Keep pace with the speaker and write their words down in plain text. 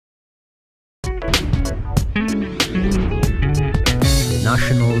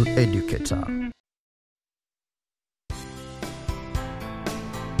national educator.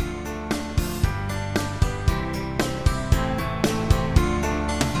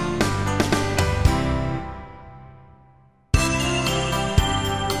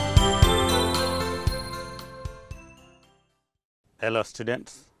 Hello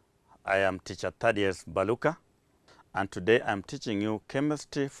students, I am teacher Thaddeus Baluka, and today I am teaching you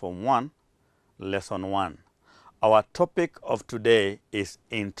Chemistry Form 1, Lesson 1. Our topic of today is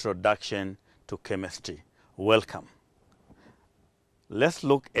Introduction to Chemistry. Welcome. Let's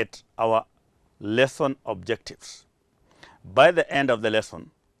look at our lesson objectives. By the end of the lesson,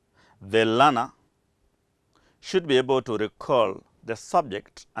 the learner should be able to recall the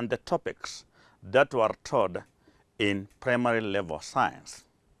subject and the topics that were taught in primary level science.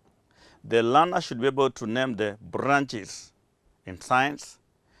 The learner should be able to name the branches in science,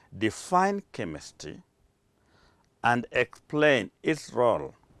 define chemistry, and explain its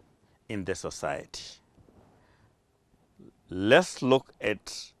role in the society. Let's look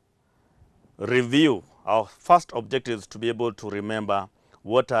at review. Our first objective is to be able to remember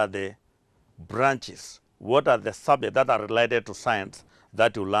what are the branches, what are the subjects that are related to science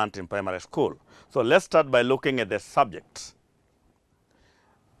that you learned in primary school. So let's start by looking at the subjects.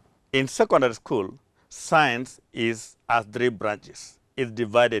 In secondary school, science has 3 branches. It's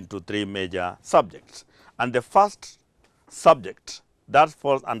divided into 3 major subjects. And the first subject that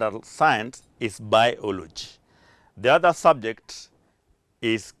falls under science is biology. The other subject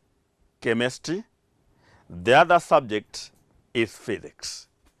is chemistry. The other subject is physics.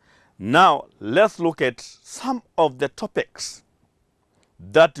 Now, let's look at some of the topics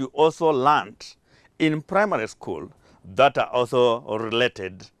that you also learned in primary school that are also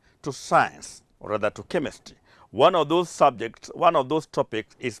related to science, or rather to chemistry. One of those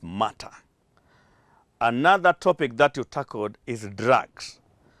topics is matter. Another topic that you tackled is drugs.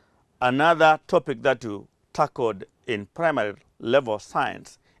 Another topic that you tackled in primary level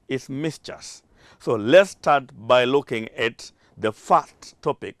science is mixtures. So let's start by looking at the first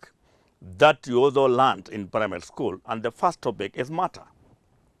topic that you also learned in primary school, and the first topic is matter.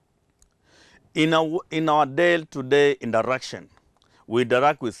 In our day-to-day interaction, we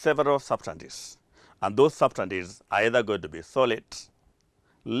interact with several substances, and those substances are either going to be solid,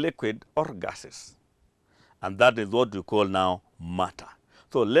 liquid, or gases. And that is what we call now matter.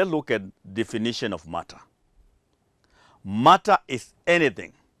 So let's look at definition of matter. Matter is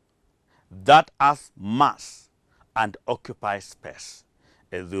anything that has mass and occupies space.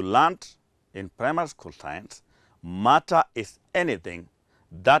 As you learned in primary school science, matter is anything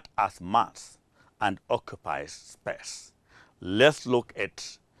that has mass and occupies space. Let's look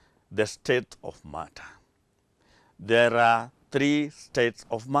at the state of matter. There are 3 states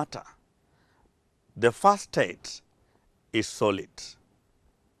of matter. The first state is solid.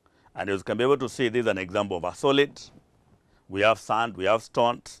 And as you can be able to see, this is an example of a solid. We have sand, we have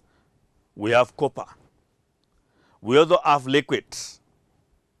stones, we have copper. We also have liquids.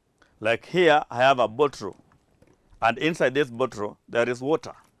 Like here, I have a bottle, and inside this bottle, there is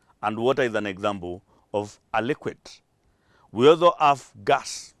water, and water is an example of a liquid. We also have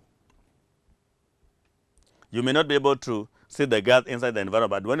gas. You may not be able to see the gas inside the environment,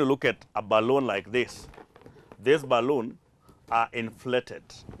 but when you look at a balloon like this balloon are inflated,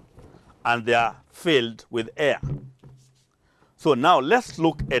 and they are filled with air. So now let's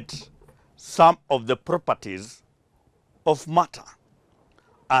look at some of the properties of matter.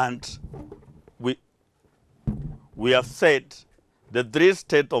 And we have said the 3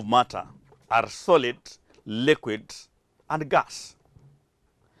 states of matter are solid, liquid, and gas.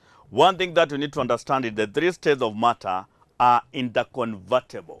 One thing that you need to understand is the 3 states of matter are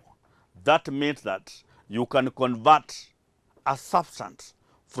interconvertible. That means that you can convert a substance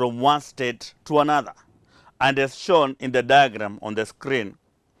from one state to another. And as shown in the diagram on the screen,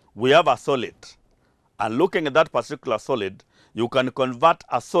 we have a solid. And looking at that particular solid, you can convert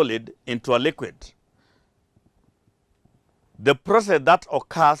a solid into a liquid. The process that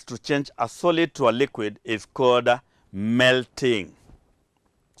occurs to change a solid to a liquid is called melting.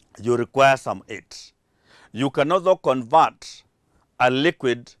 You require some heat. You can also convert a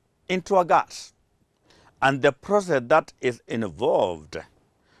liquid into a gas. And the process that is involved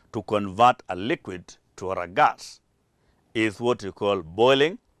to convert a liquid to a gas is what you call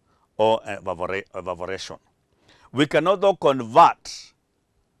boiling or evaporation. We can also convert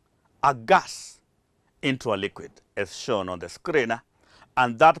a gas into a liquid, as shown on the screen,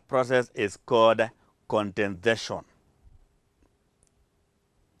 and that process is called condensation.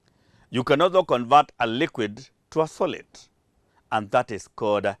 You can also convert a liquid to a solid, and that is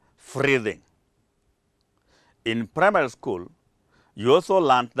called freezing. In primary school, You also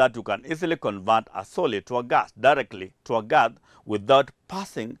learned that you can easily convert a solid to a gas directly to a gas without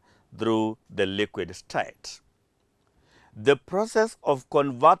passing through the liquid state. The process of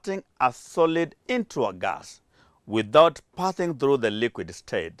converting a solid into a gas without passing through the liquid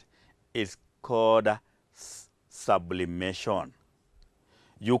state is called sublimation.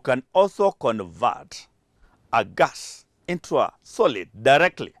 You can also convert a gas into a solid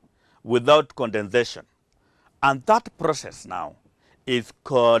directly without condensation. And that process now is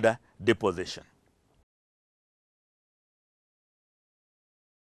called deposition.